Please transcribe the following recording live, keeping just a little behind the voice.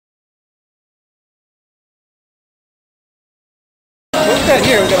got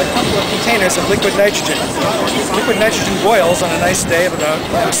here, we've got a couple of containers of liquid nitrogen. Liquid nitrogen boils on a nice day of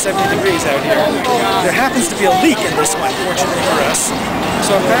about 70 degrees out here. There happens to be a leak in this one, fortunately for us.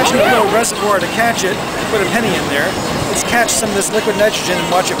 So imagine a little reservoir to catch it, put a penny in there. Let's catch some of this liquid nitrogen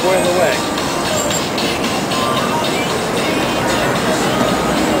and watch it boil away.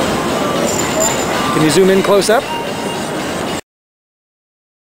 Can you zoom in close up?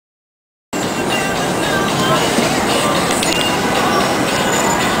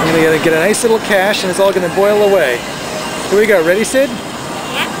 I'm going to get a nice little cache and it's all going to boil away. Here we go. Ready, Sid?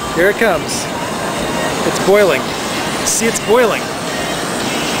 Yeah. Here it comes. It's boiling. See, it's boiling.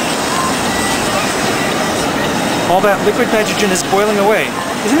 All that liquid nitrogen is boiling away.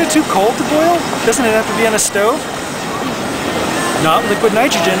 Isn't it too cold to boil? Doesn't it have to be on a stove? Not liquid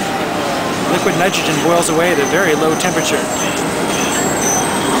nitrogen. Liquid nitrogen boils away at a very low temperature.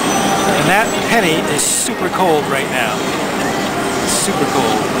 And that penny is super cold right now. Super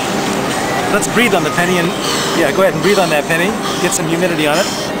cold. Let's breathe on the penny and, yeah, go ahead and breathe on that penny. Get some humidity on it.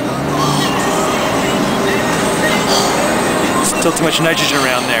 Still too much nitrogen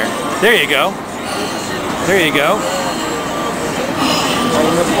around there. There you go. There you go.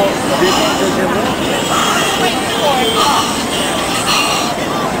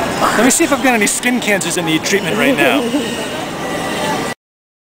 Let me see if I've got any skin cancers that need treatment right now.